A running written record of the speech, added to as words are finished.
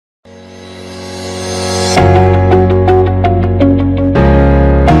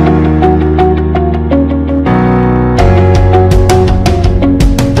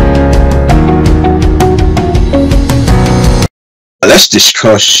let's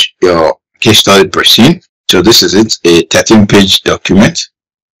discuss your case study, Preseen. So this is it, a 13-page document.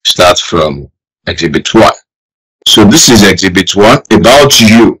 Start from Exhibit 1. So this is Exhibit 1. About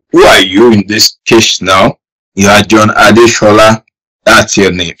you. Who are you in this case now? You are John Adeshola. That's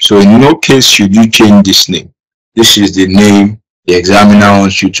your name. So in no case should you change this name. This is the name the examiner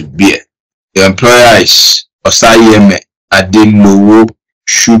wants you to bear. Your employer is Osayeme Adelowo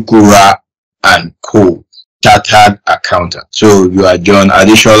Shukura and Co. Chartered Accountant. So you are John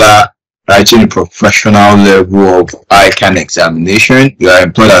Adeshola, writing a professional level of ICAN examination. You are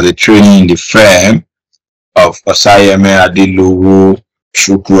employed as a trainee in the firm of Osayeme Adelowo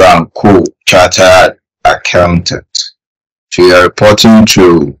Shukura and Co. Chartered Accountant. So you are reporting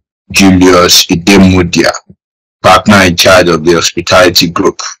to Julius Idemudia, partner in charge of the hospitality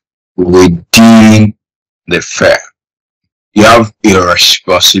group within the firm. You have your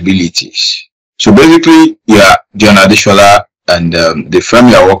responsibilities. So basically, you are John Adeshola, and the firm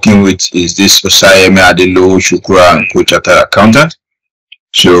you are working with is this Osayeme Adelowo Shukura and Co. Chartered Accountant.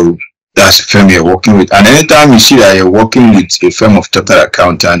 So that's the firm you're working with. And anytime you see that you're working with a firm of chartered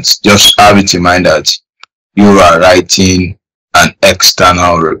accountants, just have it in mind that you are writing an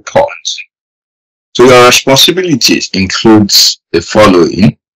external report. So your responsibilities includes the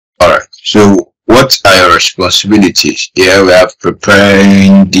following. Alright, so what are your responsibilities? Here we have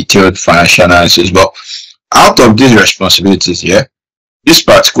preparing detailed financial analysis, but out of these responsibilities here, this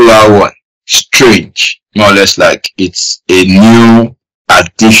particular one, strange, more or less like it's a new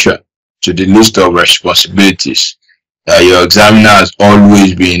addition to the list of responsibilities that your examiner has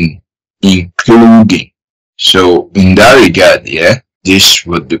always been including. So in that regard, yeah, this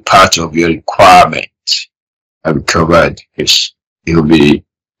would be part of your requirement. I've covered this. You'll be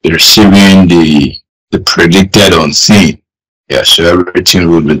receiving the predicted unseen. Yeah, so everything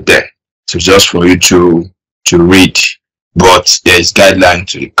will be there. So just for you to read, but there's guideline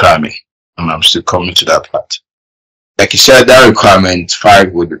to the requirement, and I'm still coming to that part. Like you said, that requirement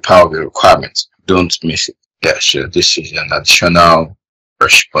 5 would be part of the requirement. Don't miss it. Yeah, so this is an additional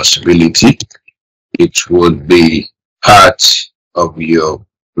responsibility. It would be part of your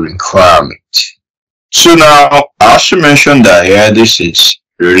requirement. So now, I also mentioned that here this is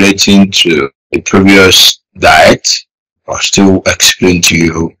relating to the previous diet. I'll still explain to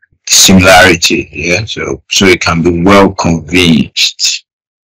you similarity here, so it can be well convinced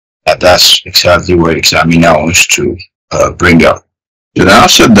that that's exactly what examiner wants to bring out. So now,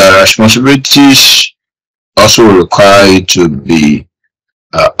 also the responsibilities also require you to be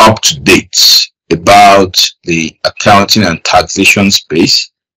up to date about the accounting and taxation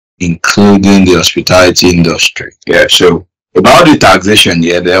space, including the hospitality industry. Yeah, so about the taxation,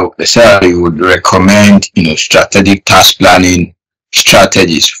 yeah, they say you would recommend, strategic tax planning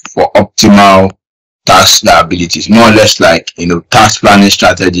strategies for optimal tax liabilities, more or less like, tax planning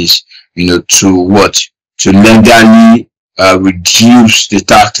strategies, to legally reduce the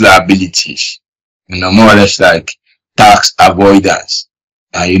tax liabilities, more or less like tax avoidance.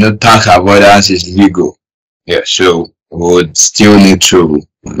 Tax avoidance is legal. Yeah, so we would still need to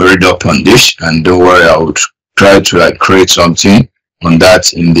read up on this, and don't worry, I would try to create something on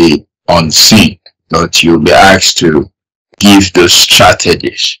that in the unseen, but you'll be asked to give those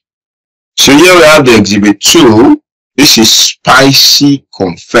strategies. So here we have the Exhibit 2. This is Spicey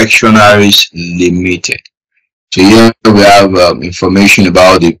Confectioneries Limited. So here we have information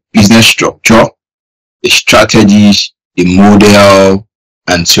about the business structure, the strategies, the model,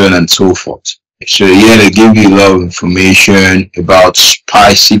 and so on and so forth. So here they give you a lot of information about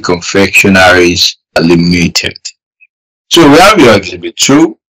Spicey Confectioneries Limited. So we have your Exhibit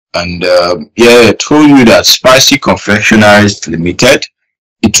 2, and here I told you that Spicey Confectioneries Limited,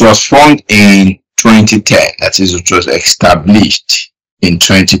 it was formed in 2010. That is, it was established in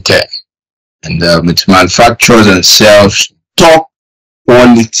 2010, and it manufactures and sells top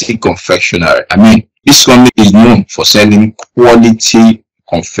quality confectionery. I mean, this company is known for selling quality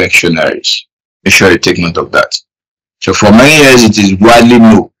confectionaries. Make sure you take note of that. So for many years, it is widely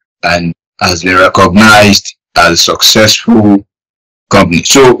known and has been recognized as a successful company.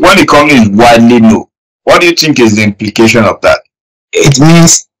 So when a company is widely known, what do you think is the implication of that? It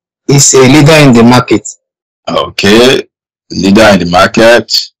means it's a leader in the market. Okay, leader in the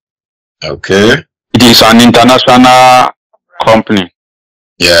market. Okay. It is an international company.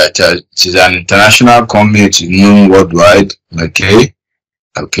 Yeah, it is an international company. It is known worldwide. Okay.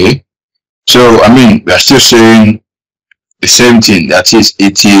 Okay. So, I mean, we are still saying the same thing. That is,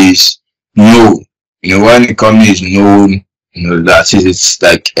 it is known. When a company is known, that is, it's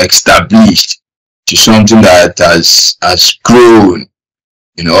like established to something that has grown,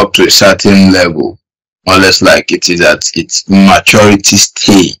 up to a certain level. more or less like it is at its maturity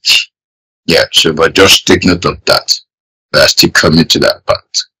stage. Yeah, so but just take note of that. We are still coming to that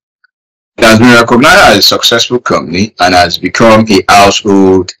part. It has been recognized as a successful company and has become a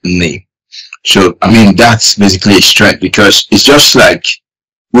household name. So I mean that's basically a strength, because it's just like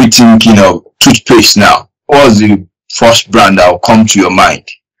we thinking of toothpaste now. What's the first brand that will come to your mind?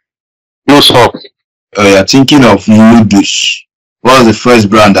 Close up. You're thinking of noodles. What's the first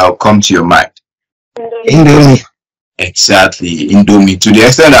brand that will come to your mind? Indomie. Exactly, Indomie. To the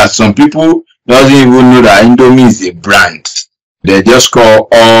extent that some people doesn't even know that Indomie is a brand. They just call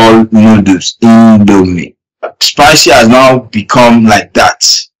all noodles Indomie. Spicy has now become like that,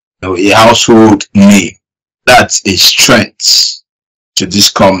 a household name. That's a strength to this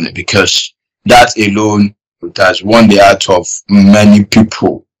company, because that alone, it has won the heart of many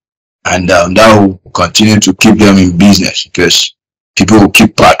people, and that will continue to keep them in business because people will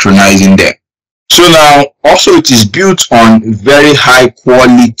keep patronizing them. So now, also it is built on very high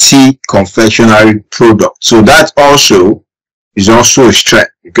quality confectionery products. So that also is also a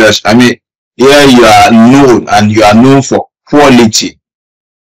strength, because I mean, here you are known, and you are known for quality.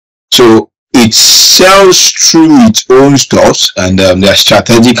 So it sells through its own stores, and they are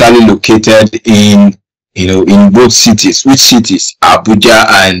strategically located in both cities. Which cities? Abuja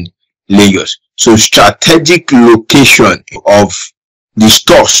and Lagos. So strategic location of the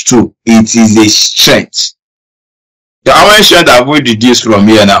stores too, it is a strength. So how many strengths have we deduced from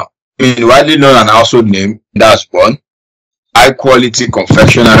here now? I mean, widely known and household name, that's one. High quality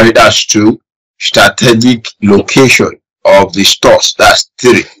confectionery, that's two. Strategic location of the stores, that's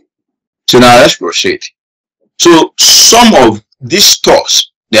three. So now let's proceed. So some of these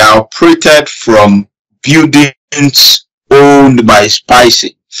stores, they are operated from buildings owned by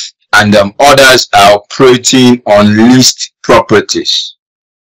Spicey, and others are operating on leased properties.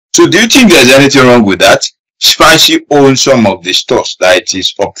 So do you think there's anything wrong with that? Spicey owns some of the stores that it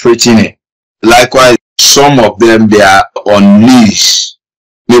is operating in. Likewise, some of them, they are on lease.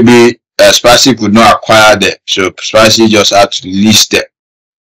 Maybe Spicey could not acquire them, so Spicey just had to lease them.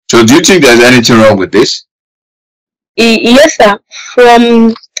 So do you think there's anything wrong with this? Yes, sir.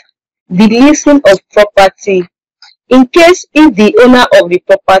 From the leasing of property, in case if the owner of the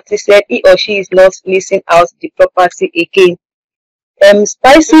property said he or she is not leasing out the property again,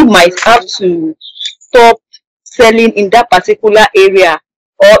 Spicey might have to stop selling in that particular area,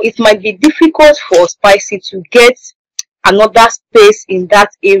 or it might be difficult for Spicey to get another space in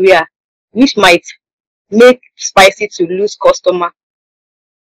that area, which might make Spicey to lose customer.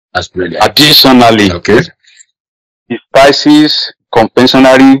 That's brilliant. Additionally, Okay. the Spicey's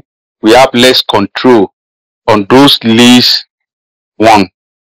confectionery, we have less control on those lease one.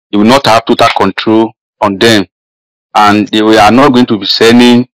 You will not have total control on them, and we are not going to be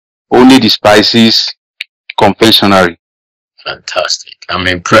selling only the Spicey's confectionery. Fantastic. I'm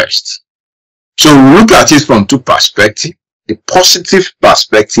impressed. So we look at it from two perspectives, the positive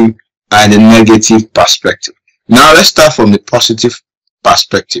perspective and the negative perspective. Now let's start from the positive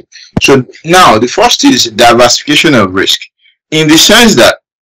perspective. So now the first is diversification of risk, in the sense that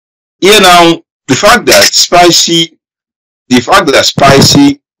here now the fact that Spicey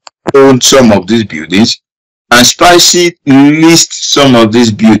owned some of these buildings and Spicey leased some of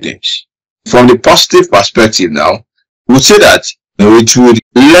these buildings. From the positive perspective now, we would say that it would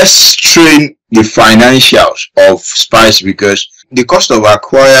less strain the financials of Spicey, because the cost of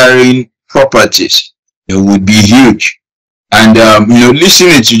acquiring properties would be huge. And leasing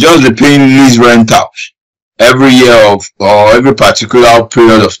it, you just be paying lease rentals every year or every particular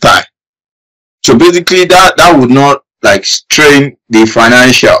period of time. So basically that would not like strain the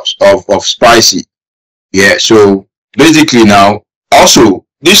financials of Spicey. Yeah, so basically now also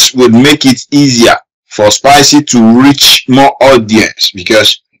this would make it easier for Spicey to reach more audience,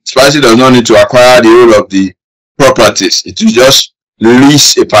 because Spicey does not need to acquire the whole of the properties. It will just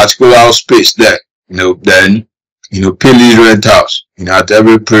lease a particular space there, then pay lease rentals at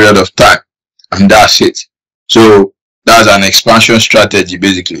every period of time, and that's it. So that's an expansion strategy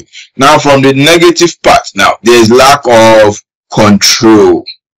basically. Now from the negative part, now there is lack of control,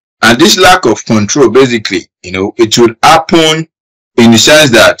 and this lack of control basically it will happen in the sense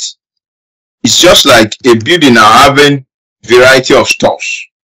that it's just like a building now having variety of stores.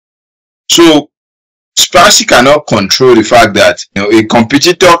 So Spicey cannot control the fact that a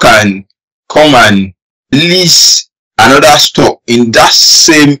competitor can come and lease another store in that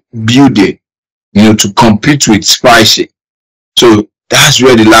same building to compete with Spicey. So that's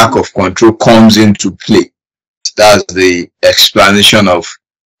where the lack of control comes into play. That's the explanation of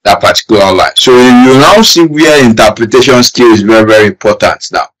that particular line. So you now see where interpretation skill is very, very important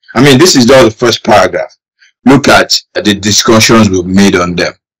now. I mean, this is just the first paragraph. look at the discussions we've made on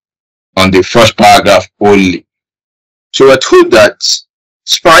them, on the first paragraph only. So we're told that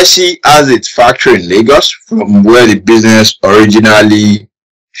Spicey has its factory in Lagos, from where the business originally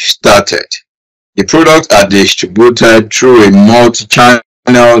started. The products are distributed through a multi-channel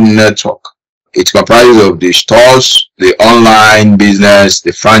network. It comprises of the stores, the online business,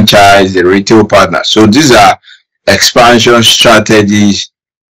 the franchise, the retail partners. So these are expansion strategies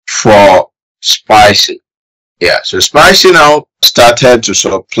for Spicey. Yeah, so Spicey now started to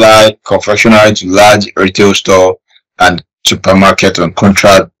supply confectionery to large retail store and supermarket on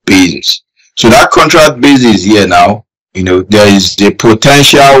contract basis. So that contract basis here now, there is the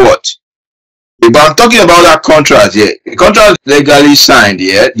potential what? If I'm talking about that contract here, the contract legally signed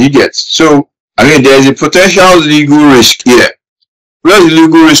here, you get. So, there is a potential legal risk here. Where is the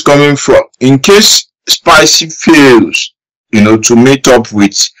legal risk coming from? In case Spicey fails, to meet up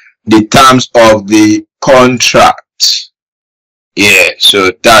with the terms of the contract. Yeah,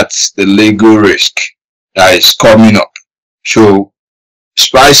 so that's the legal risk that is coming up. So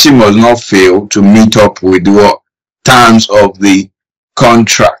Spicey must not fail to meet up with what terms of the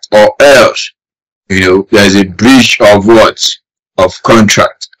contract, or else there's a breach of what? Of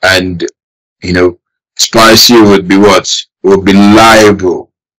contract, and Spicey would be what? Would be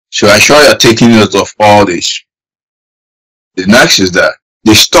liable. So I'm sure you're taking note of all this. The next is that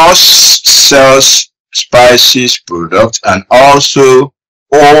the store sells Spicey's product and also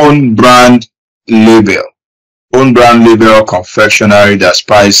own brand label confectionery that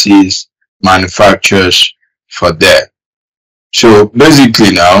Spicey's manufactures for them. So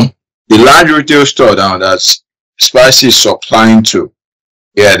basically now, the large retail store now that's Spicey is supplying to,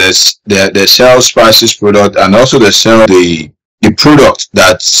 yeah, they sell Spicey's product, and also they sell the product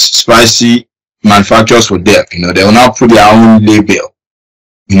that Spicey manufactures for them. They will now put their own label.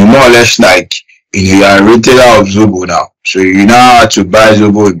 More or less like you are a retailer of Zobo now. So you now have to buy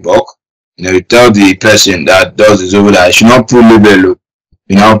Zobo in bulk. You tell the person that does the Zobo that you should not put label.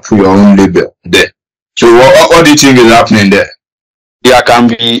 You now put your own label there. So what do you think is happening there? There can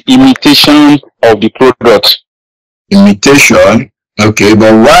be imitation of the product. Imitation? Okay,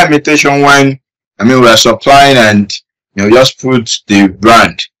 but why imitation when we are supplying and just put the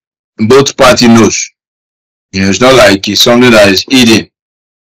brand? Both party knows. It's not like it's something that is hidden.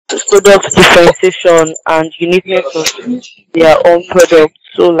 Product differentiation and uniqueness of their own product.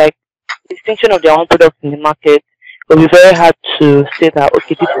 So like distinction of their own product in the market, it will be very hard to say that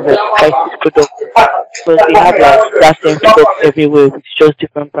okay, this is a Spicey's product, because they have like that same product everywhere with just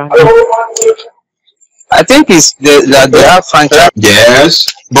different brands. I think it's that they have franchise.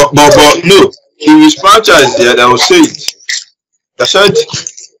 Yes, but no, if it's franchise there, they will say it. I said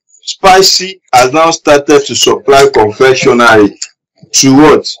Spicey has now started to supply confectionery to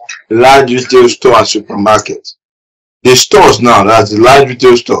what? Large retail store and supermarket. The stores now, that's the large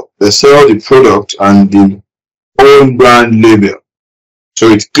retail store, they sell the product and the own brand label. So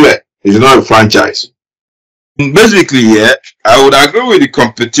it's clear, it's not a franchise. Basically, yeah, I would agree with the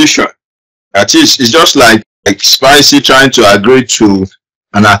competition. That is, it's just like Spicey trying to agree to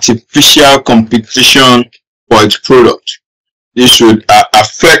an artificial competition for its product. This should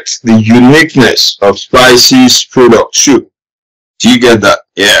affect the uniqueness of Spicey's product too. Do you get that?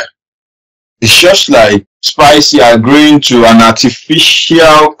 Yeah. It's just like Spicey agreeing to an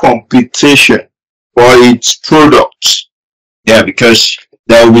artificial competition for its products. Yeah, because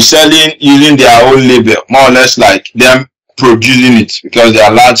they will be selling using their own label, more or less like them producing it, because they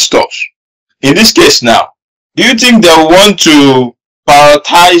are large stores. In this case now, do you think they want to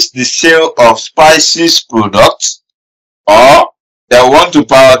prioritize the sale of Spicey's products, or they want to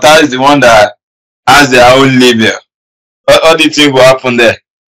prioritize the one that has their own label? What do you think will happen there?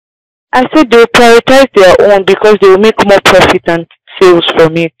 I said they will prioritize their own because they will make more profit and sales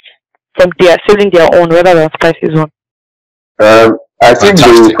from it, from their selling their own rather than Spicey's one. I think they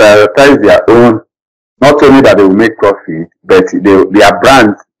will prioritize their own. Not only that they will make profit, but their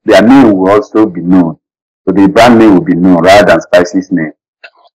brand, their name will also be known. So the brand name will be known rather than Spicey's name.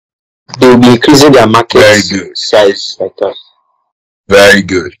 They will be increasing their market size like that. Very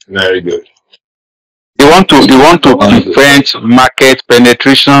good. Very good. They want to prevent market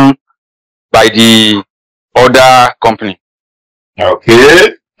penetration by the other company.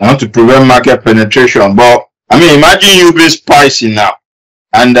 Okay. I want to prevent market penetration, but imagine you being Spicey now,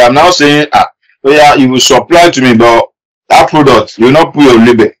 and I'm now saying, yeah, you will supply to me, but that product you will not put your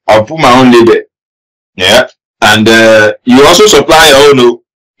label. I'll put my own label. Yeah, and you also supply your own.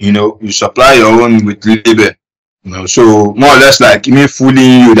 You supply your own with label. So more or less like me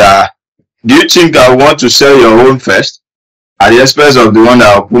fooling you that. Do you think I want to sell your own first at the expense of the one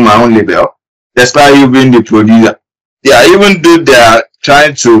that I'll put my own label? despite you being the producer. Yeah, even though they are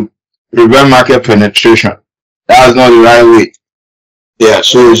trying to prevent market penetration, that's not the right way. Yeah,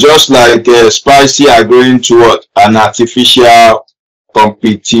 so it's just like Spicey are going to what? An artificial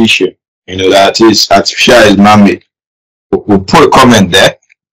competition. That is artificial is man-made. We'll put a comment there.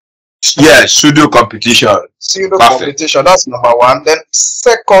 Yeah, pseudo competition. Pseudo competition, that's number one. Then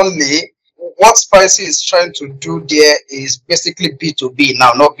secondly, what Spicey is trying to do there is basically B2B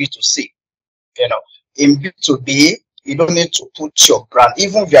now, not B2C. In B2B, you don't need to put your brand,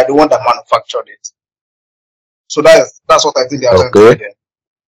 even if you are the one that manufactured it. So that's what I think they are trying to do there.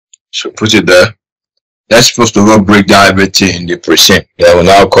 So put it there. That's supposed to go break down everything in the Preseen. Then we'll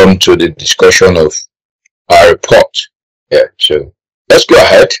now come to the discussion of our report. Yeah, so let's go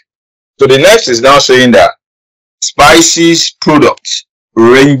ahead. So the next is now saying that Spicey's products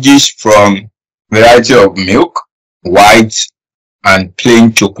ranges from variety of milk, white, and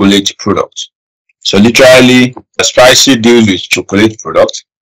plain chocolate products. So literally, Spicey deals with chocolate products.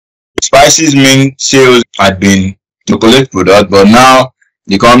 Spicey's main sales had been chocolate products, but now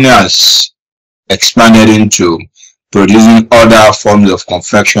the company has expanded into producing other forms of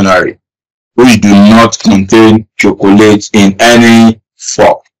confectionery which do not contain chocolate in any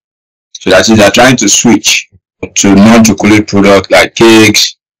form. So that is, they're trying to switch to non-chocolate products like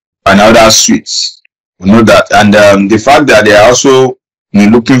cakes and other sweets. You know that, and the fact that they are also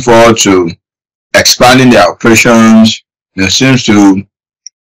looking forward to expanding their operations seems to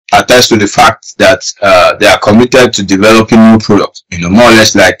attest to the fact that they are committed to developing new products. More or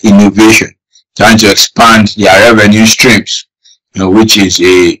less like innovation, trying to expand their revenue streams. Which is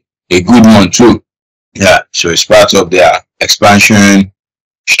a good one too. Yeah, so it's part of their expansion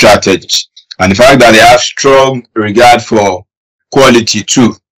strategies, and the fact that they have strong regard for quality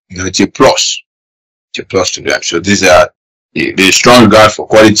too. It's a plus. It's a plus to them. So these are the strong regard for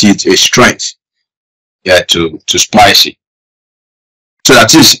quality. It's a strength. Yeah, to Spicey. So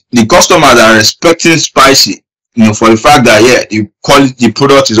that is, the customers are respecting Spicey, for the fact that the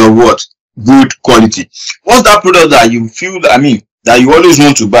product is of what? Good quality. What's that product that you feel that you always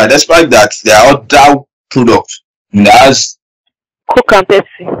want to buy, despite that there are other products that has Coke and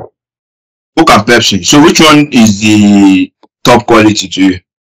Pepsi. Coke and Pepsi. So which one is the top quality to you?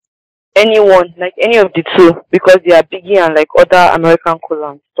 Anyone, like any of the two, because they are biggie and like other American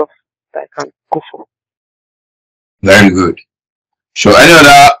cola and stuff that I can go for. Very good. So any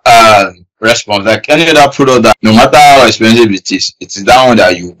other response, like any other product that no matter how expensive it is that one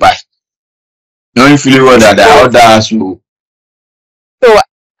that you buy. Knowing fully well that there are others you. So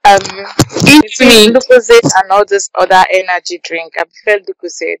between Lucozade and all this other energy drink, I prefer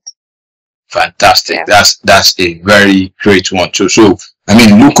Lucozade. Fantastic. Yeah. That's a very great one too. So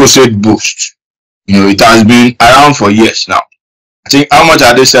Lucozade Boost, it has been around for years now. I think, how much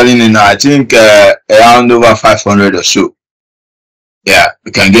are they selling it now? I think around over 500 or so. Yeah,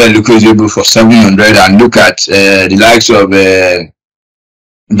 we can get Lucozade Boost for 700, and look at the likes of that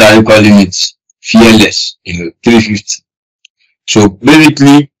you calling it Fearless, 350. So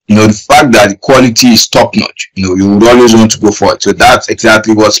basically, the fact that the quality is top notch, you would always want to go for it. So that's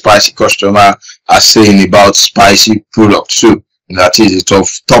exactly what Spicey customer are saying about Spicey products. So that is it of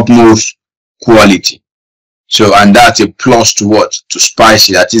topmost quality. So, and that's a plus to what? To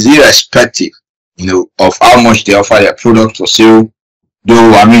Spicey. That is irrespective, of how much they offer their product for sale.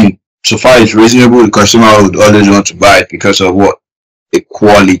 Though, so far it's reasonable, the customer would always want to buy it because of what? The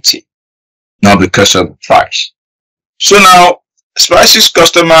quality, not because of the price. So now, Spicey's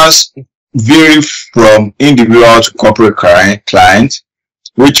customers vary from individual to corporate clients,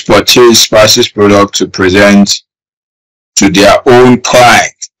 which purchase Spicey's product to present to their own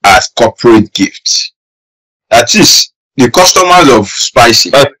client as corporate gifts. That is, the customers of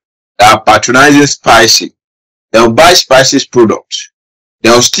Spicey that are patronizing Spicey, they'll buy Spicey's product.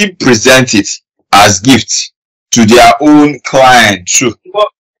 They'll still present it as gifts to their own client too,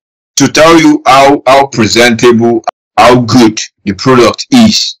 to tell you how presentable, how good the product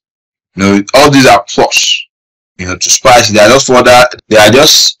is. All these are plus, to Spicey. They are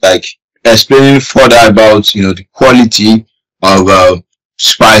just like explaining further about, the quality of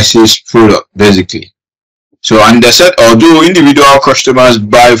Spicey's product, basically. So, and they said, although individual customers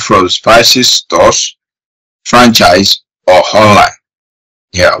buy from Spicey stores, franchise, or online,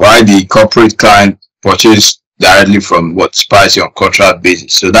 while the corporate client purchase directly from what Spicey on contract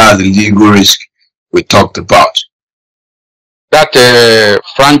basis. So that's the legal risk we talked about. That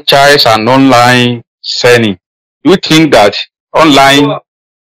franchise and online selling, do you think that online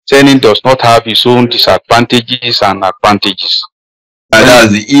selling does not have its own disadvantages and advantages? And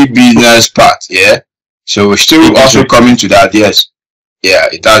that's the e-business part, yeah. So we're still also coming to that, yes. Yeah,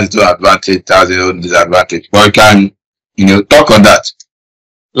 it has its own advantage, it has its own disadvantage. But you can, talk on that.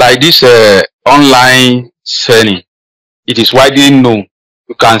 Like this online selling, it is widely known.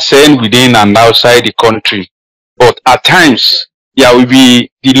 You can sell within and outside the country, but at times there will be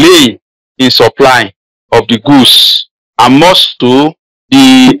delay in supply of the goods, and most so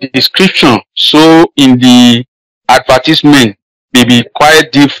the description so in the advertisement may be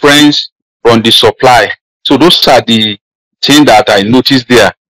quite different from the supply. So those are the things that I noticed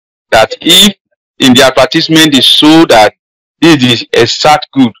there, that if in the advertisement they show that this is exact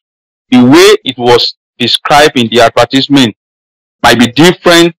good, the way it was described in the advertisement might be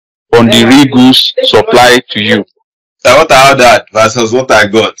different from the real goods supplied to you. So what I that versus what I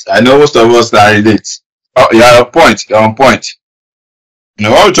got. I know most of us that relate. Oh, you're on point. You're on point.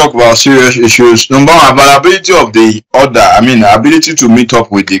 When we talk about serious issues, number one, availability of the order. Ability to meet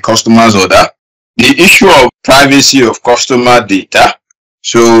up with the customer's order. The issue of privacy of customer data.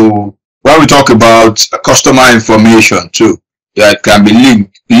 So when we talk about customer information too, yeah, it can be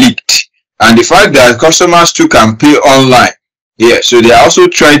leaked. And the fact that customers too can pay online. Yeah, so they are also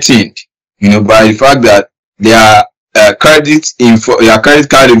threatened, by the fact that their credit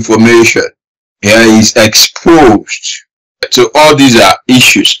card information, is exposed. So all these are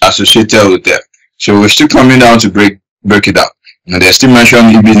issues associated with them. So we're still coming down to break it down. They're still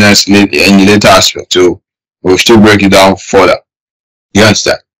mentioning the business in the later aspect. So we'll still break it down further. You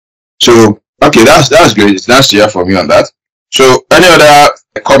understand? So okay, that's great. It's nice to hear from you on that. So any other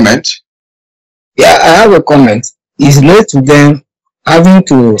comment? Yeah, I have a comment. It's led to them having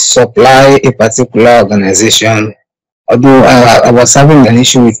to supply a particular organization. Although I was having an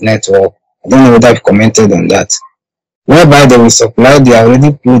issue with network, I don't know whether I've commented on that, whereby they will supply the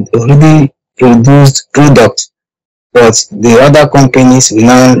already produced product, but the other companies will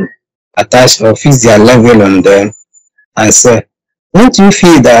now attach or fix their level on them and sell. Don't you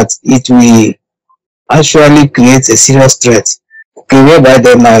feel that it will actually create a serious threat? Okay, whereby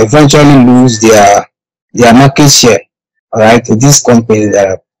they might eventually lose their market share, all right, to these companies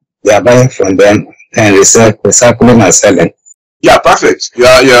that they are buying from them and recycling and selling. Yeah, perfect.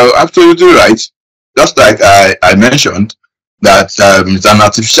 You're absolutely right. Just like I mentioned that it's an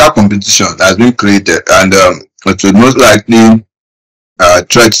artificial competition that has been created, and it will most likely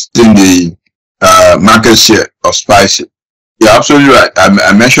threaten the market share of Spicey. You're absolutely right.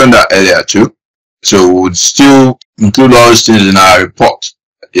 I mentioned that earlier too. So we would still include all those things in our report.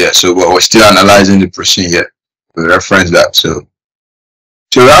 Yeah, so we're still analyzing the Preseen here. We reference that. So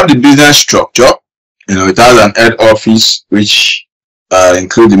we have the business structure. It has an head office which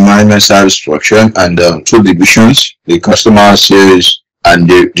include the management service structure and 2 divisions, the customer sales and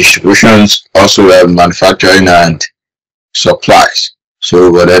the distributions, also have manufacturing and supplies.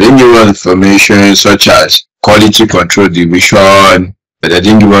 So but I didn't give us information such as quality control division, but I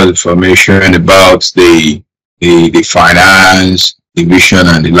didn't give us information about the finance division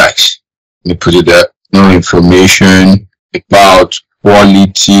and the likes. Let me put it there. No information about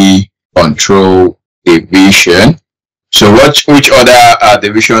quality control division. So which other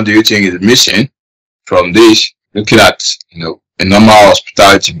division do you think is missing from this? Looking at a normal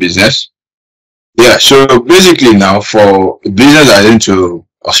hospitality business. Yeah, so basically now for a business that is into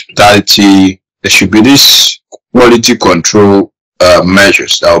hospitality, there should be this quality control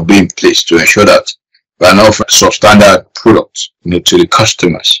measures that will be in place to ensure that we are not offering substandard products to the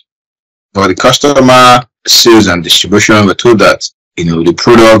customers. For the customer sales and distribution, we're told that the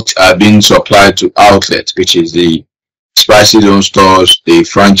products are being supplied to outlets, which is the Spicey's own stores, the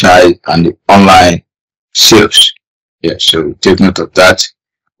franchise, and the online sales. Yeah, so take note of that.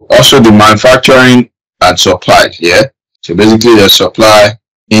 Also the manufacturing and supplies. Yeah, so basically the supply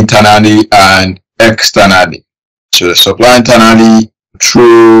internally and externally. So the supply internally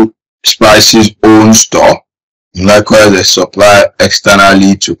through Spicey's own store. Likewise, they supply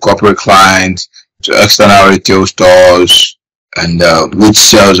externally to corporate clients, to external retail stores, and which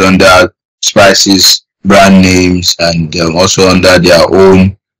sells under Spicey's brand names and also under their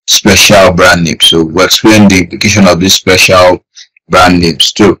own special brand names. So we'll explain the implication of these special brand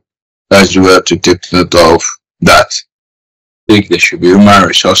names too. That's where to take note of that. I think there should be human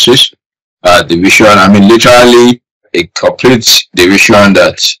resources division. Literally a complete division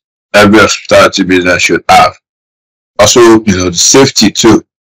that every hospitality business should have. Also, the safety too.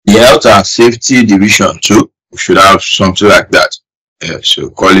 The health and safety division too. We should have something like that. So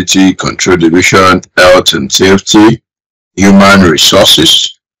quality control division, health and safety, human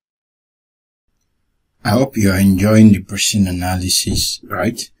resources. I hope you are enjoying the Preseen analysis,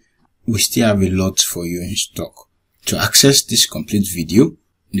 right? We still have a lot for you in stock. To access this complete video,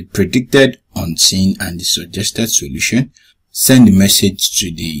 the predicted, unseen, and the suggested solution, send the message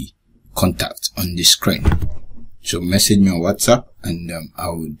to the contact on the screen. So message me on WhatsApp and I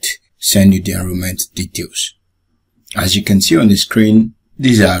would send you the enrollment details. As you can see on the screen,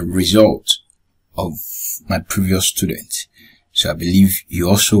 these are results of my previous students. So I believe you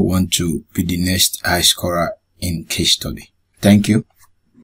also want to be the next high scorer in case study. Thank you.